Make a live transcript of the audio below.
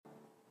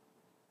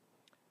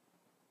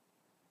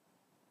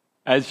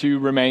As you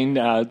remain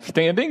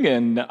standing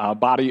in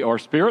body or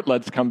spirit,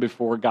 let's come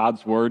before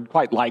God's word,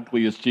 quite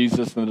likely as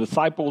Jesus and the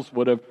disciples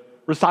would have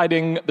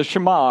reciting the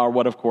Shema, or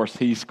what, of course,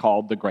 he's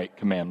called the Great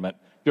Commandment.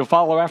 If you'll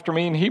follow after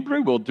me in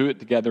Hebrew, we'll do it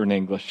together in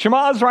English.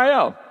 Shema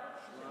Israel.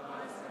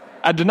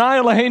 Adonai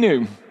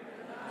Eloheinu.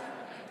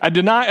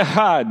 Adonai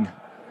Echad.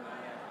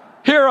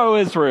 Hear, O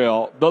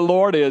Israel, the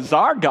Lord is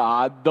our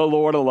God, the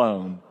Lord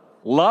alone.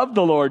 Love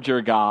the Lord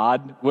your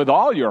God with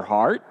all your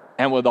heart,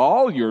 and with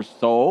all your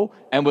soul,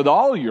 and with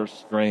all your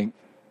strength,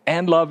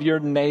 and love your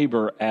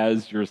neighbor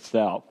as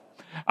yourself.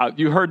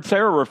 You heard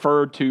Sarah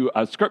refer to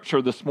a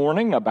scripture this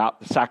morning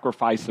about the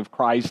sacrifice of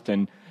Christ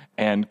and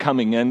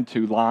coming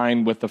into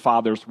line with the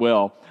Father's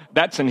will.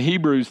 That's in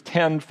Hebrews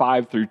 10,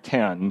 5 through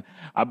 10.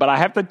 But I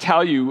have to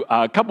tell you,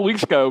 a couple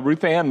weeks ago,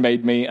 Ruth Ann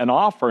made me an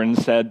offer and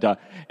said,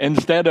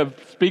 instead of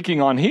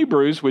speaking on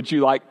Hebrews, would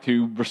you like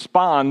to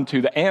respond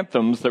to the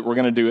anthems that we're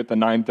going to do at the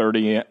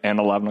 9:30 and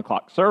 11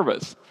 o'clock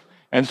service?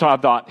 And so I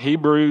thought,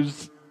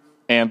 Hebrews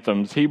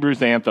anthems.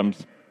 Hebrews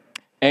is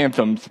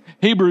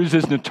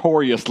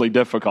notoriously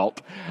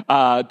difficult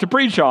to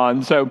preach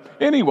on. So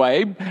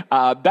anyway,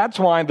 that's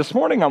why this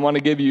morning I want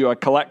to give you a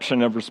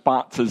collection of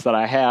responses that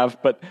I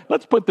have, but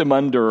let's put them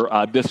under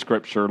this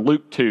scripture,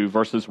 Luke 2,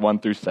 verses 1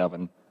 through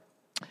 7.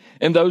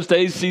 In those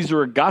days,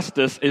 Caesar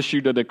Augustus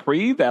issued a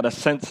decree that a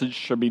census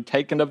should be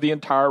taken of the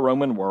entire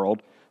Roman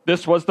world.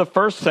 This was the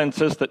first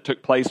census that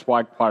took place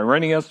while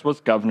Quirinius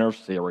was governor of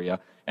Syria.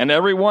 And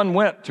everyone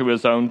went to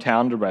his own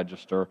town to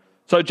register.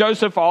 So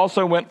Joseph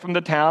also went from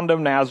the town of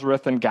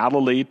Nazareth in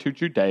Galilee to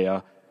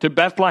Judea, to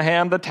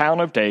Bethlehem, the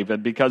town of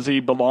David, because he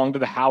belonged to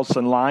the house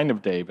and line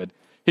of David.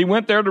 He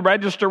went there to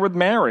register with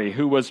Mary,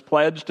 who was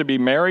pledged to be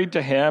married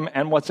to him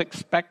and was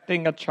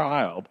expecting a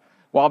child.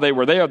 While they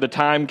were there, the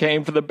time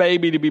came for the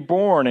baby to be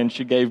born, and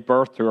she gave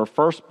birth to her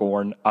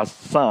firstborn, a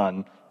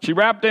son. She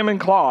wrapped him in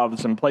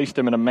cloths and placed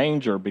him in a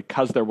manger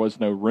because there was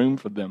no room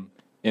for them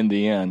in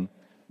the inn.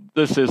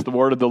 This is the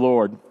word of the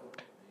Lord.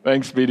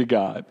 Thanks be to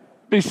God.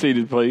 Be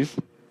seated, please.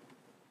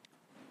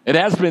 It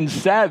has been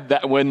said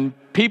that when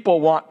people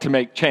want to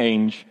make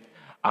change,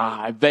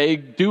 they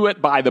do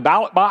it by the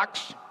ballot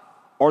box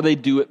or they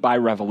do it by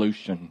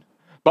revolution.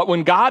 But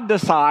when God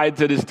decides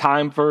it is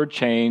time for a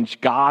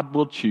change, God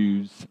will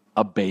choose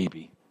a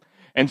baby.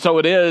 And so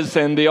it is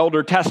in the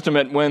Old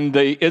Testament when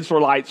the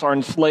Israelites are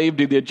enslaved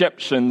to the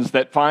Egyptians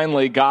that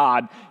finally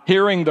God,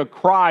 hearing the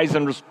cries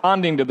and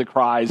responding to the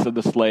cries of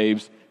the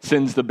slaves,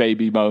 sends the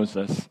baby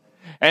Moses.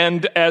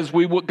 And as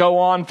we would go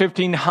on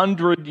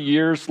 1,500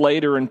 years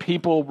later and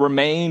people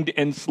remained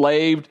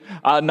enslaved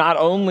not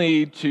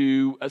only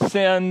to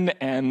sin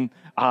and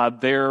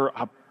their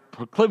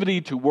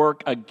proclivity to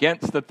work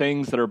against the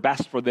things that are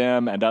best for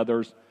them and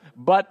others,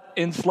 but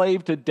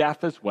enslaved to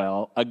death as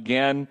well,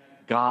 again,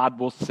 God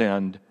will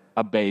send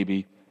a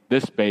baby,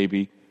 this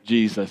baby,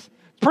 Jesus.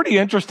 Pretty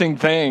interesting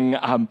thing.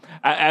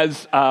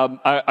 As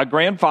a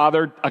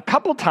grandfather, a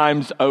couple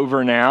times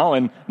over now,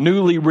 and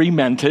newly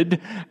remented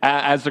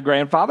as a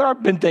grandfather,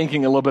 I've been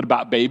thinking a little bit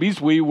about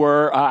babies. We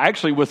were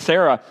actually with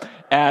Sarah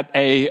at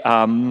a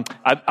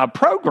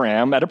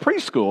program at a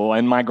preschool,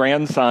 and my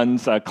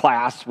grandson's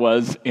class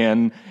was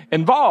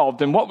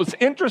involved. And what was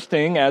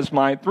interesting, as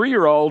my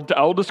 3-year-old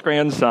oldest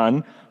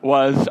grandson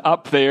was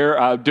up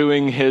there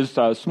doing his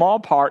small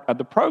part of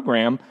the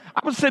program, I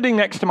was sitting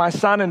next to my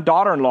son and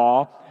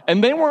daughter-in-law,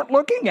 and they weren't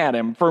looking at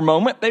him for a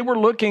moment. They were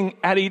looking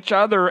at each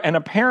other, and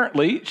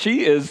apparently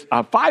she is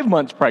 5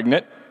 months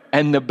pregnant,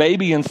 and the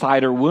baby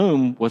inside her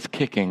womb was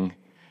kicking.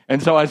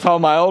 And so I saw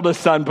my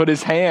oldest son put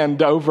his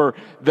hand over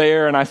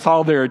there, and I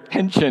saw their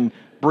attention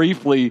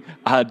briefly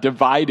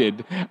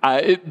divided.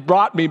 It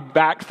brought me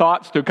back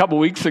thoughts to a couple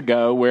weeks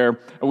ago where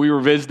we were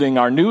visiting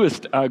our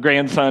newest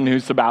grandson,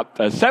 who's about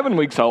 7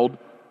 weeks old,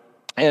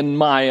 and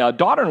my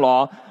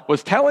daughter-in-law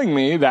was telling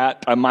me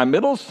that my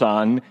middle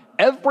son,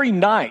 every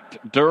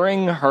night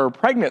during her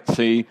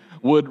pregnancy,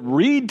 would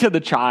read to the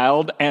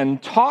child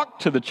and talk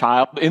to the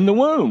child in the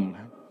womb.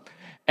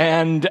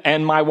 And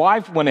my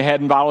wife went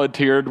ahead and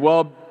volunteered,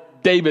 well,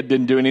 David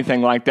didn't do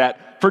anything like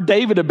that. For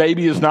David, a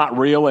baby is not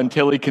real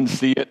until he can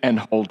see it and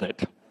hold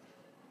it.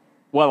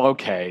 Well,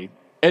 okay.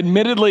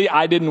 Admittedly,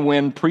 I didn't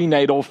win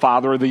prenatal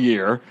father of the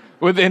year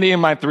with any of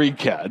my 3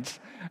 kids.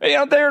 You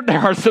know, there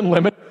are some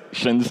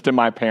limitations to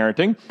my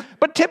parenting,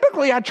 but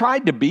typically I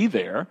tried to be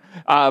there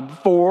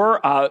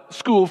for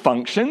school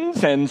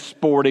functions and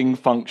sporting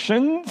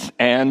functions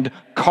and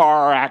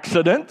car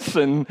accidents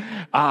and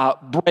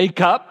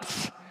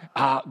breakups,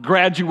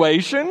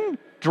 graduation,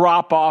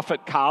 drop off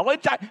at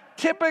college. I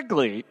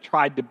typically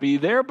tried to be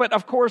there, but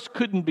of course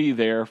couldn't be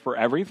there for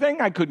everything.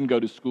 I couldn't go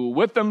to school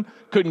with them,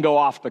 couldn't go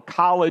off to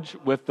college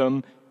with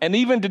them. And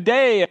even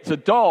today, as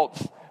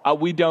adults,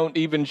 we don't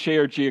even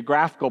share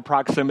geographical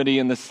proximity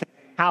in the same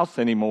house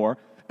anymore.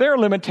 There are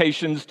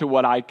limitations to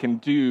what I can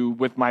do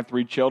with my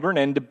 3 children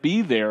and to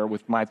be there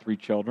with my 3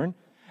 children.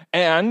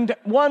 And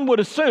one would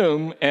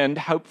assume, and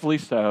hopefully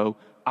so,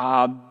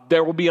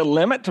 there will be a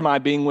limit to my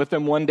being with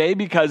them one day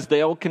because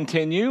they'll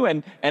continue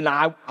and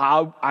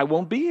I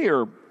won't be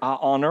here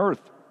on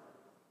earth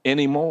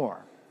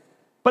anymore.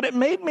 But it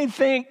made me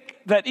think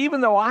that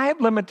even though I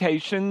have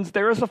limitations,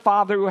 there is a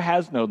Father who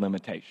has no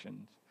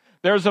limitations.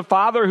 There's a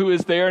Father who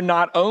is there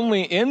not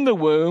only in the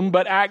womb,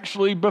 but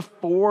actually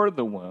before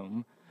the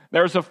womb.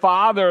 There's a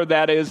Father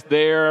that is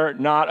there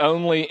not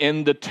only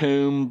in the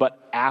tomb,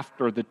 but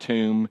after the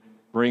tomb,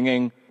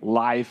 bringing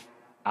life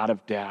out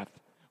of death.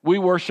 We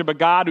worship a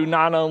God who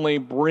not only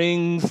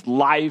brings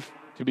life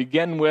to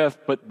begin with,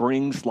 but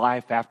brings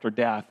life after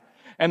death.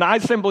 And I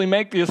simply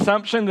make the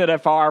assumption that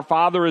if our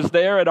Father is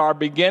there at our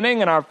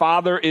beginning and our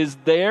Father is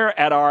there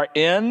at our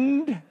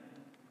end,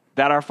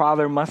 that our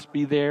Father must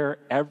be there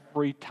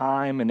every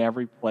time and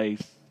every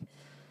place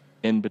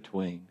in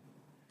between.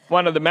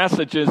 One of the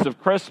messages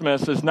of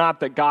Christmas is not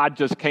that God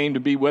just came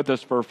to be with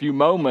us for a few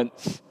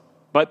moments,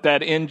 but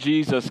that in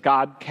Jesus,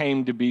 God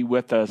came to be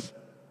with us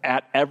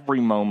at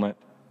every moment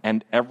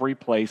and every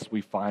place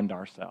we find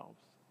ourselves.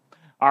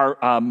 Our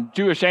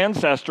Jewish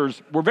ancestors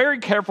were very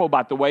careful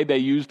about the way they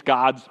used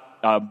God's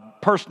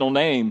personal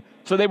name,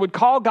 so they would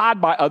call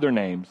God by other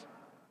names.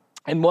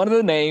 And one of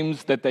the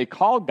names that they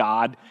called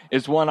God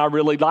is one I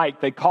really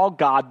like. They called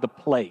God the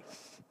place.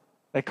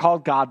 They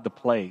called God the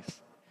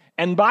place.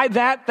 And by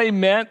that, they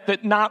meant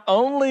that not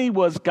only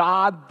was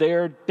God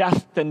their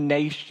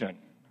destination,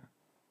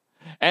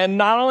 and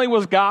not only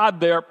was God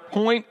their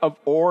point of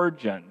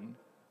origin,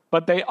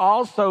 but they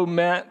also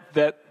meant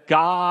that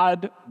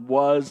God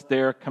was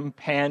their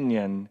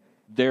companion,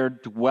 their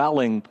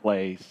dwelling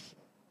place,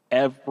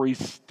 every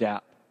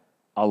step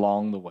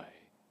along the way.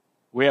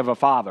 We have a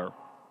Father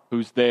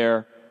who's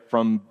there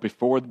from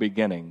before the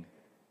beginning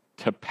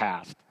to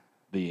past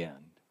the end.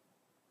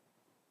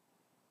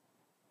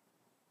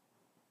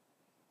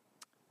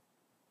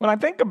 When I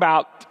think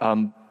about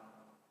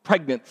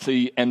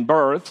pregnancy and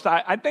births,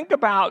 I think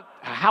about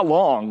how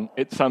long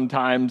it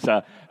sometimes,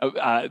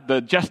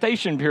 the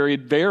gestation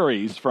period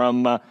varies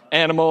from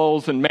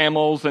animals and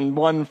mammals and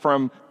one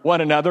from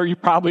one another. You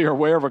probably are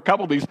aware of a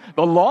couple of these.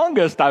 The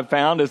longest I've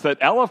found is that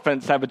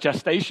elephants have a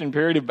gestation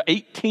period of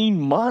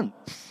 18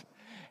 months.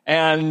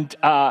 And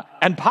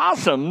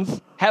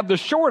possums have the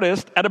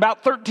shortest at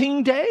about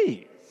 13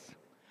 days.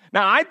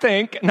 Now, I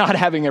think, not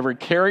having ever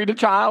carried a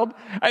child,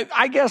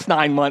 I guess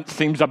 9 months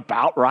seems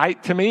about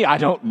right to me. I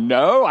don't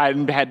know. I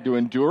haven't had to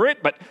endure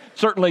it, but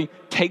certainly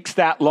takes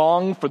that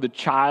long for the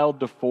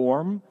child to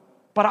form.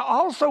 But I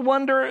also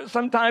wonder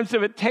sometimes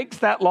if it takes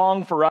that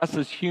long for us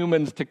as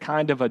humans to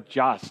kind of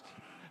adjust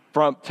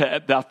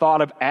to the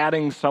thought of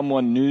adding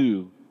someone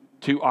new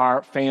to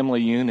our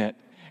family unit.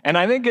 And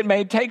I think it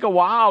may take a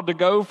while to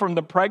go from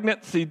the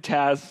pregnancy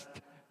test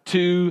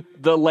to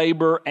the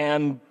labor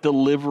and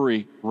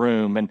delivery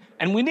room.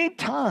 And we need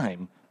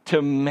time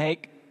to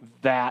make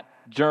that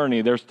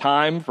journey. There's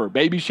time for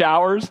baby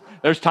showers.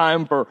 There's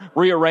time for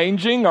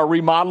rearranging or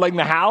remodeling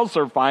the house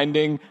or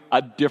finding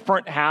a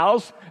different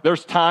house.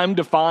 There's time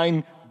to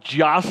find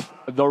just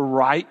the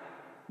right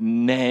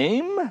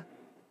name.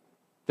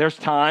 There's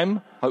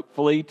time,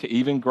 hopefully, to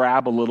even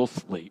grab a little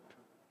sleep.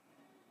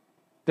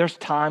 There's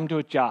time to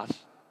adjust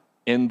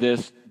in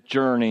this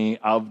journey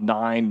of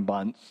 9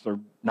 months or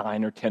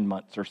 9 or 10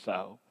 months or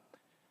so.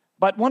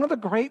 But one of the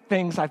great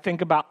things I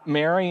think about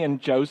Mary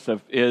and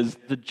Joseph is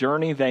the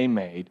journey they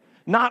made.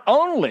 Not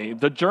only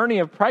the journey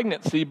of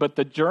pregnancy, but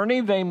the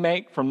journey they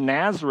make from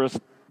Nazareth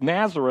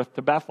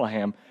to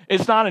Bethlehem.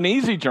 It's not an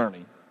easy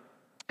journey.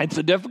 It's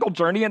a difficult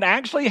journey. It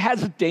actually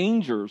has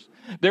dangers.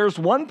 There's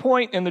one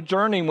point in the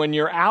journey when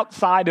you're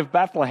outside of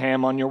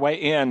Bethlehem on your way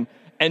in,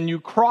 and you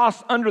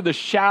cross under the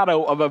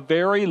shadow of a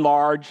very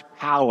large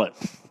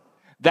palace.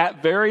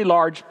 That very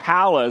large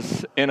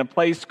palace in a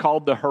place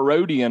called the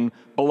Herodian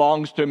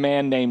belongs to a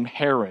man named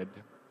Herod,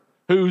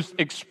 whose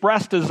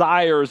expressed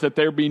desire is that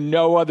there be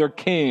no other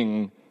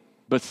king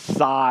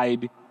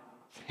beside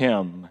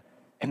him.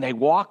 And they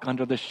walk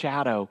under the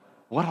shadow.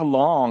 What a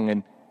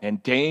long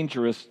and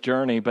dangerous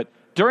journey. But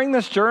during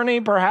this journey,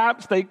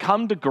 perhaps they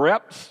come to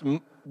grips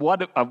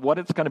of what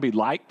it's going to be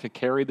like to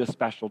carry this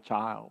special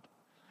child.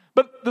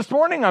 But this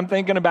morning I'm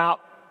thinking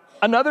about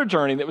another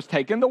journey that was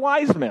taken, the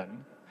wise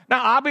men.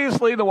 Now,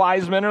 obviously, the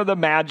wise men are the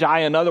magi.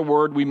 Another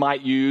word we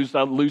might use,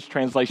 a loose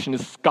translation,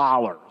 is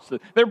scholars.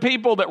 They're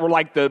people that were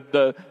like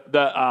the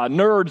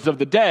nerds of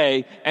the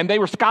day, and they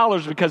were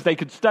scholars because they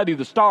could study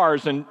the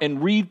stars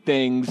and read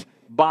things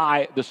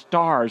by the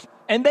stars.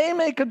 And they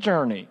make a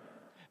journey.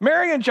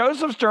 Mary and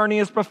Joseph's journey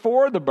is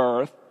before the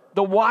birth.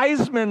 The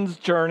wise men's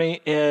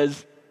journey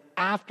is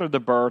after the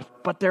birth,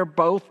 but they're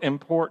both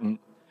important.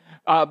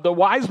 The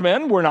wise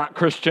men were not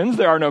Christians.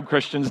 There are no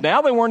Christians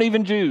now. They weren't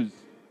even Jews.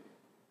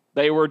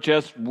 They were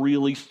just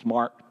really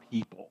smart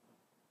people.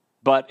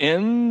 But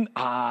in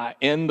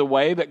the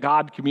way that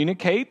God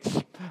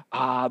communicates,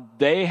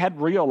 they had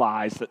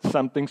realized that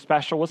something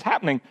special was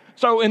happening.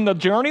 So in the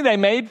journey they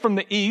made from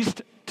the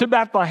east to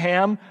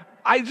Bethlehem,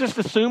 I just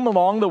assume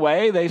along the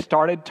way they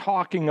started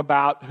talking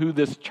about who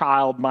this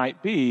child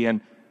might be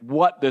and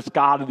what this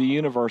God of the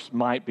universe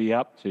might be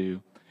up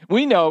to.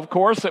 We know, of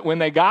course, that when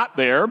they got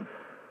there,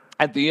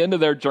 at the end of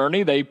their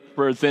journey, they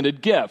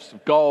presented gifts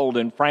of gold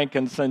and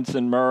frankincense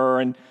and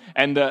myrrh,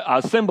 And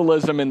the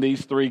symbolism in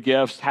these three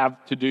gifts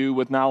have to do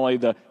with not only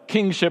the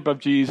kingship of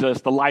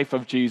Jesus, the life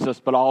of Jesus,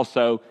 but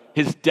also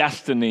his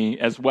destiny,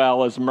 as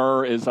well as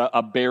myrrh is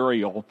a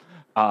burial,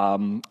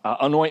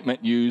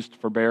 anointment used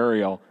for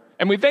burial.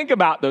 And we think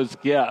about those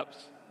gifts.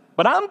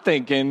 But I'm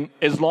thinking,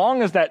 as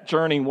long as that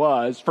journey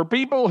was, for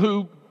people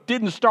who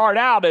didn't start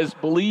out as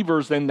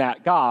believers in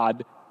that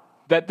God,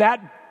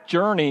 that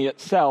journey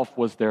itself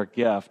was their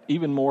gift,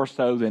 even more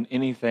so than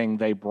anything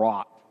they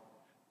brought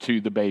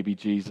to the baby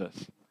Jesus.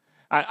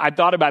 I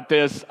thought about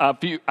this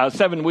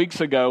 7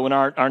 weeks ago when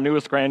our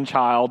newest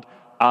grandchild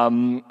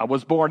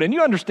was born. And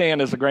you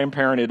understand, as a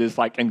grandparent, it is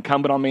like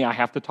incumbent on me. I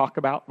have to talk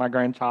about my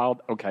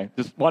grandchild. Okay,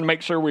 just want to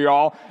make sure we're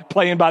all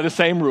playing by the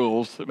same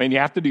rules. I mean, you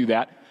have to do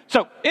that.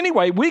 So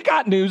anyway, we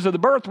got news of the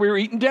birth. We were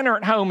eating dinner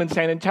at home in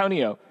San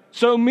Antonio.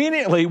 So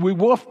immediately we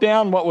wolfed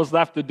down what was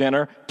left of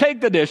dinner,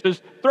 take the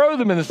dishes, throw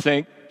them in the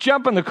sink,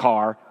 jump in the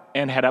car,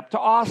 and head up to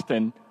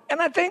Austin.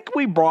 And I think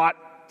we brought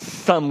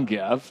some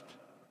gift,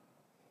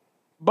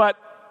 but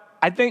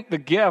I think the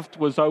gift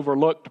was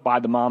overlooked by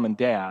the mom and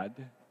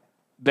dad.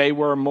 They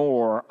were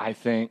more, I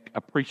think,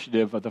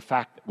 appreciative of the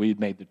fact that we had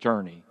made the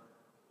journey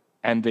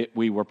and that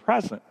we were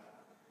present.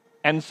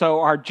 And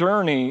so our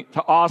journey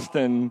to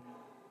Austin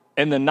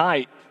in the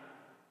night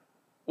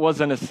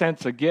was, in a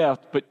sense, a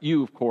gift, but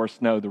you, of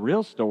course, know the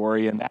real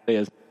story, and that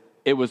is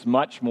it was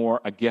much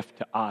more a gift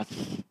to us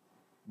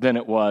than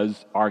it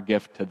was our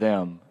gift to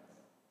them.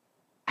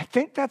 I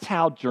think that's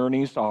how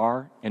journeys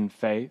are in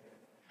faith.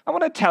 I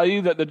want to tell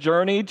you that the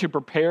journey to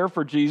prepare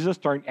for Jesus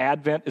during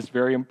Advent is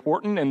very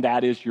important, and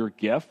that is your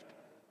gift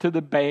to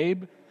the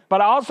babe.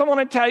 But I also want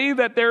to tell you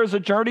that there is a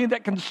journey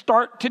that can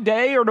start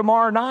today or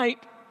tomorrow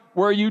night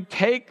where you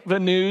take the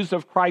news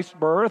of Christ's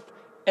birth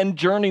and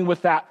journey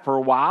with that for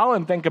a while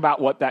and think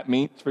about what that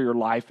means for your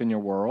life and your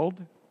world.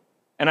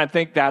 And I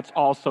think that's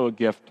also a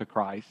gift to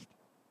Christ.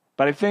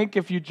 But I think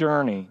if you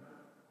journey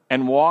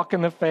and walk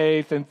in the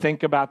faith and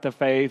think about the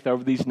faith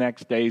over these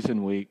next days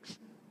and weeks,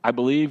 I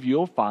believe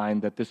you'll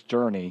find that this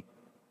journey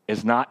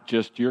is not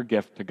just your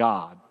gift to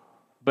God,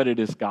 but it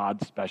is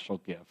God's special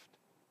gift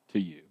to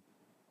you.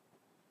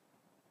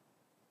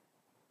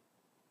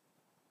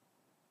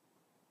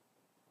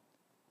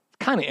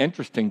 It's kind of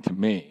interesting to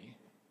me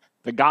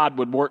that God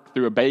would work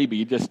through a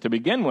baby just to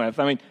begin with.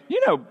 I mean,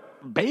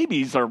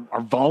 babies are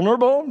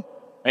vulnerable.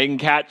 They can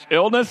catch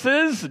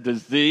illnesses,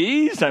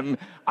 disease, and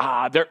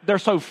they're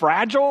so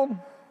fragile.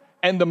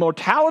 And the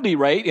mortality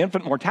rate,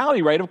 infant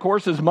mortality rate, of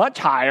course, is much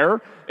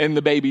higher in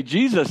the baby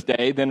Jesus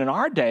day than in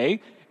our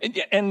day.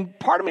 And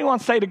part of me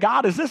wants to say to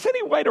God, is this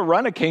any way to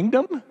run a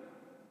kingdom?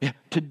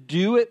 To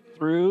do it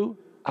through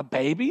a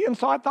baby? And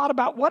so I thought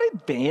about what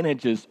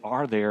advantages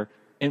are there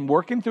in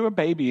working through a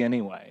baby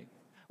anyway?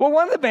 Well,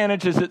 one of the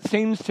advantages, it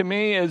seems to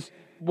me, is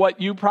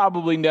what you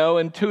probably know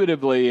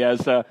intuitively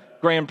as a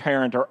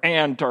grandparent or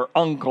aunt or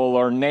uncle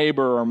or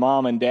neighbor or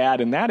mom and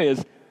dad, and that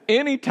is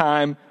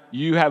anytime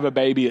you have a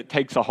baby, it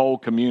takes a whole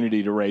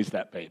community to raise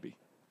that baby.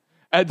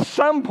 At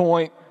some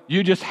point,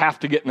 you just have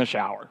to get in the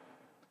shower.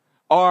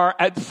 Or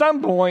at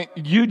some point,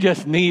 you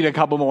just need a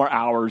couple more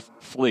hours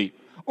sleep.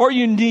 Or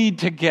you need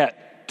to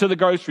get to the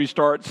grocery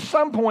store. At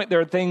some point, there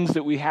are things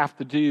that we have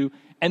to do,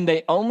 and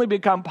they only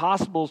become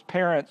possible as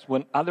parents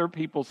when other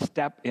people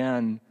step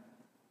in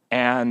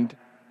and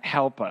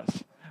help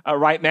us.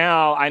 Right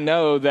now, I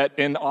know that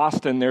in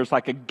Austin, there's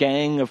like a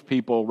gang of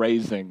people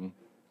raising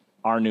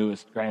our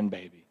newest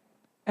grandbaby.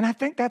 And I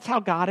think that's how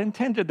God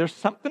intended. There's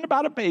something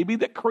about a baby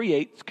that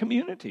creates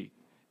community.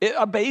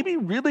 A baby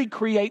really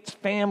creates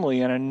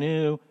family in a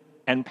new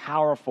and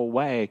powerful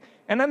way.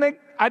 And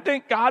I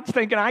think God's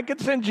thinking, I could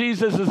send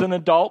Jesus as an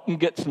adult and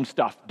get some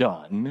stuff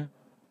done.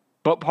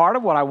 But part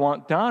of what I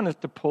want done is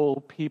to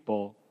pull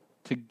people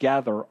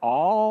together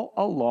all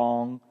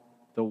along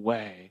the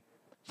way.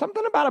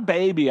 Something about a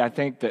baby, I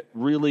think, that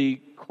really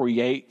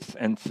creates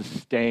and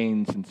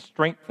sustains and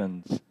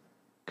strengthens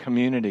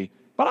community.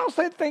 But I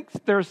also think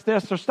there's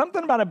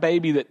something about a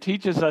baby that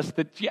teaches us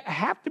that you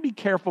have to be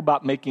careful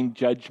about making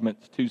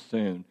judgments too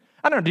soon.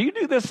 I don't know, do you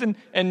do this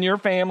in your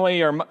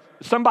family, or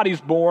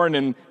somebody's born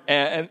and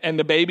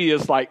the baby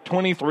is like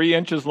 23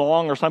 inches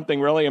long or something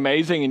really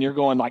amazing, and you're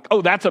going like,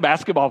 oh, that's a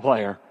basketball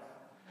player.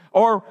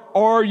 Or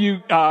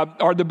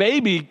the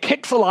baby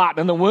kicks a lot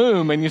in the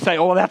womb and you say,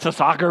 oh, that's a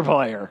soccer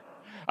player.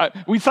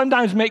 We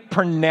sometimes make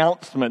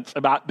pronouncements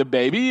about the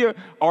baby,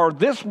 or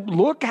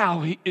look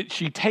how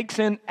she takes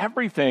in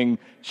everything.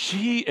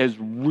 She is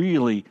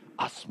really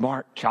a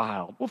smart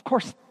child. Well, of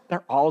course,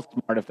 they're all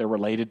smart if they're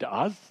related to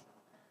us,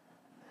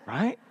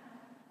 right?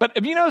 But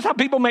if you notice how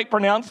people make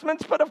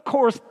pronouncements, but of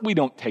course, we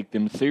don't take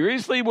them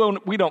seriously.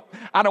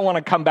 I don't want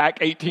to come back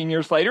 18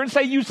 years later and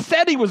say, you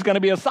said he was going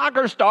to be a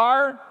soccer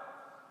star,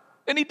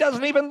 and he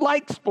doesn't even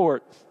like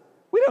sports.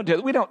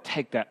 We don't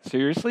take that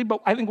seriously,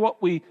 but I think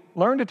what we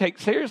learn to take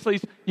seriously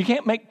is you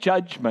can't make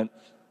judgments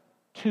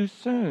too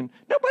soon.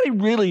 Nobody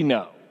really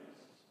knows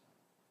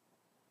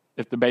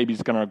if the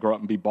baby's going to grow up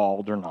and be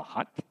bald or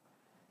not.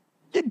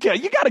 You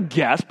got to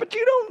guess, but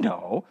you don't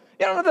know.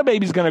 You don't know the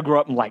baby's going to grow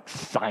up and like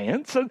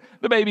science, and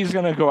the baby's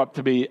going to grow up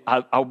to be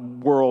a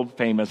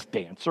world-famous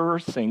dancer or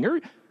singer.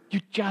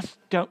 You just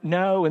don't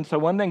know. And so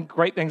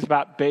great things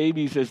about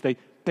babies is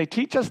they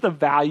teach us the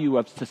value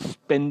of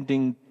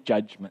suspending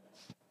judgments.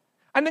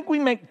 I think we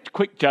make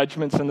quick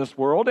judgments in this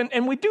world,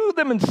 and we do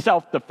them in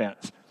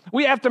self-defense.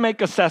 We have to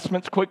make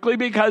assessments quickly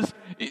because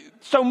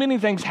so many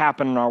things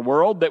happen in our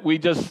world that we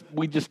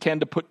just tend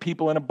to put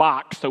people in a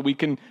box so we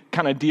can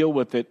kind of deal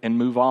with it and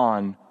move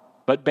on.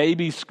 But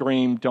babies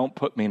scream, don't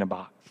put me in a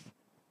box.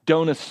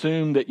 Don't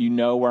assume that you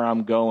know where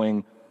I'm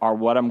going or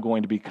what I'm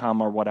going to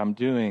become or what I'm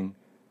doing.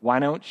 Why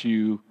don't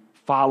you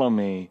follow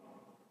me,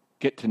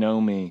 get to know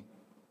me,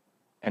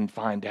 and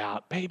find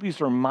out?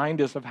 Babies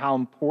remind us of how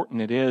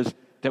important it is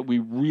that we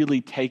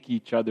really take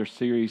each other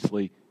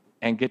seriously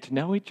and get to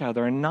know each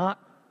other and not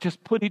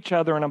just put each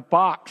other in a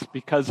box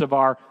because of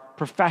our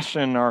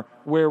profession or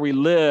where we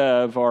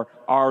live or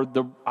our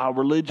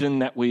religion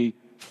that we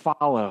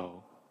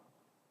follow.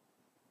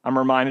 I'm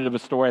reminded of a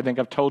story I think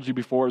I've told you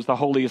before. It was the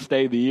holiest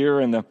day of the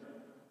year in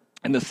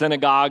the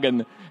synagogue,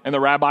 and the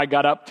rabbi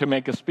got up to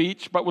make a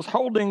speech, but was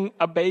holding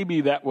a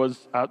baby that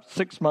was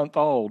 6 months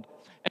old.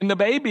 And the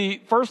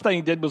baby, first thing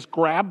he did was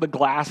grab the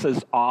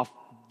glasses off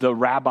the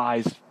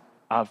rabbi's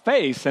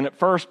face, and at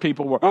first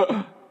people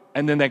were,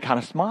 and then they kind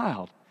of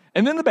smiled.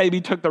 And then the baby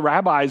took the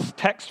rabbi's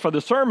text for the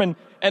sermon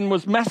and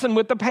was messing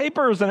with the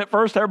papers, and at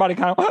first everybody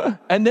kind of,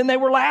 and then they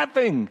were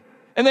laughing.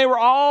 And they were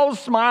all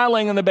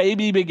smiling, and the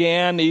baby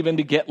began even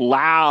to get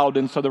loud,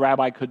 and so the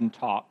rabbi couldn't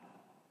talk.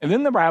 And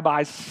then the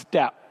rabbi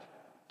stepped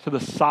to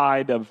the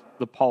side of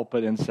the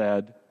pulpit and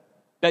said,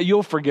 that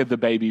you'll forgive the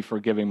baby for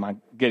getting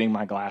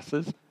my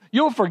glasses.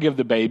 You'll forgive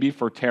the baby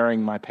for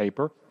tearing my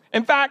paper.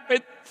 In fact,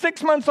 at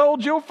 6 months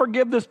old, you'll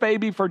forgive this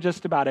baby for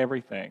just about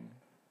everything.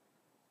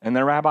 And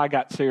the rabbi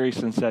got serious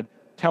and said,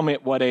 tell me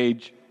at what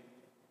age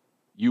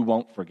you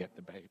won't forgive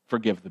the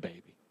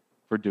baby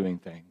for doing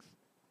things.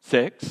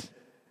 6?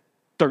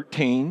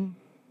 13,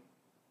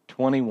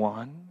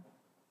 21.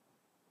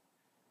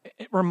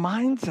 It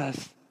reminds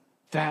us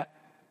that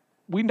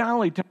we not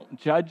only don't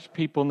judge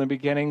people in the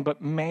beginning,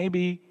 but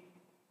maybe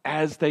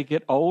as they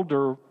get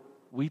older,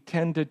 we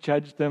tend to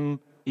judge them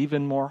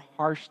even more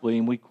harshly,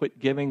 and we quit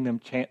giving them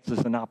chances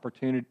and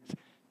opportunities.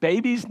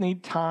 Babies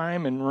need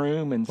time and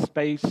room and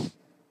space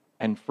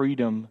and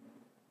freedom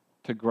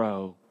to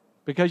grow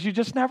because you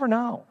just never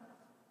know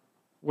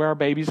where a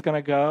baby's going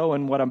to go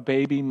and what a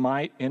baby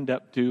might end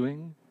up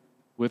doing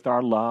with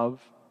our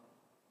love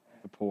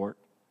and support.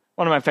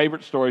 One of my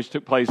favorite stories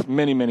took place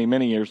many, many,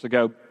 many years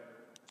ago.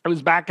 It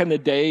was back in the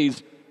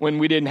days when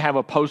we didn't have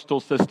a postal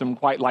system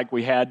quite like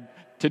we had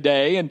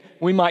today, and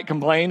we might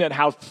complain at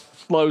how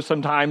slow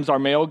sometimes our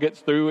mail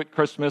gets through at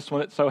Christmas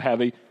when it's so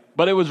heavy,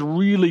 but it was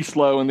really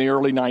slow in the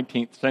early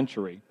 19th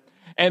century.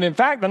 And in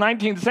fact, the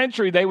 19th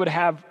century, they would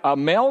have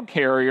mail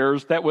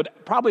carriers that would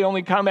probably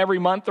only come every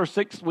month or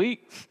 6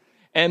 weeks.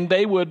 And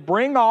they would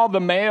bring all the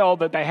mail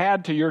that they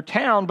had to your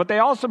town, but they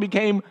also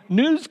became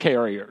news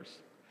carriers.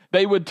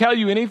 They would tell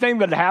you anything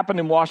that had happened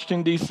in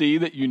Washington, D.C.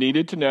 that you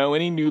needed to know,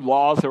 any new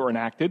laws that were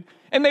enacted.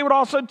 And they would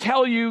also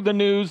tell you the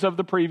news of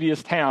the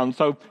previous town.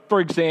 So, for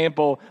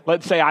example,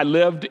 let's say I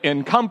lived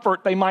in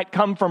Comfort. They might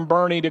come from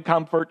Boerne to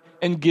Comfort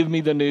and give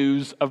me the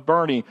news of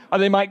Boerne. Or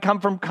they might come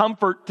from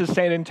Comfort to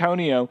San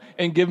Antonio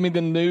and give me the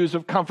news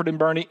of Comfort and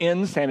Boerne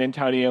in San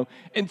Antonio.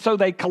 And so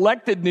they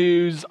collected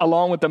news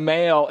along with the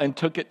mail and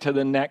took it to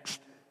the next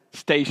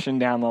station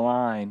down the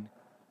line.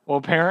 Well,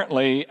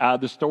 apparently,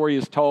 the story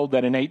is told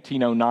that in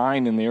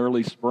 1809, in the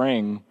early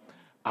spring,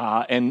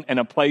 in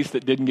a place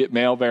that didn't get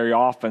mail very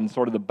often,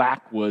 sort of the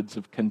backwoods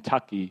of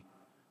Kentucky,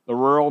 the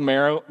rural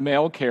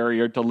mail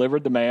carrier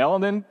delivered the mail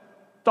and then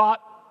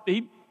thought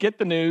he'd get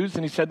the news,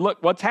 and he said,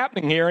 look, what's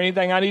happening here?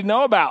 Anything I need to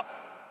know about?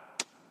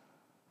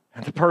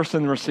 And the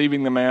person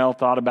receiving the mail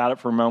thought about it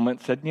for a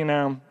moment, said,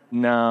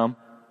 no,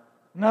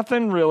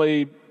 nothing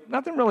really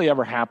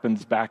ever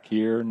happens back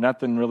here.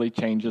 Nothing really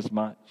changes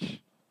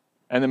much.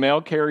 And the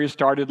mail carrier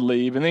started to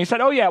leave. And then he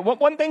said, oh, yeah,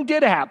 one thing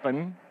did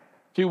happen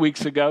 2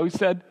 weeks ago. He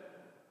said,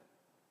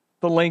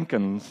 the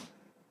Lincolns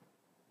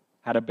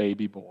had a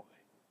baby boy.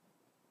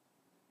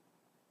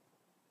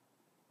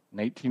 In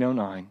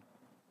 1809,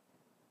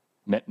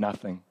 meant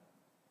nothing.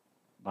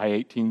 By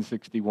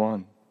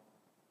 1861,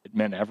 it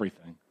meant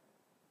everything.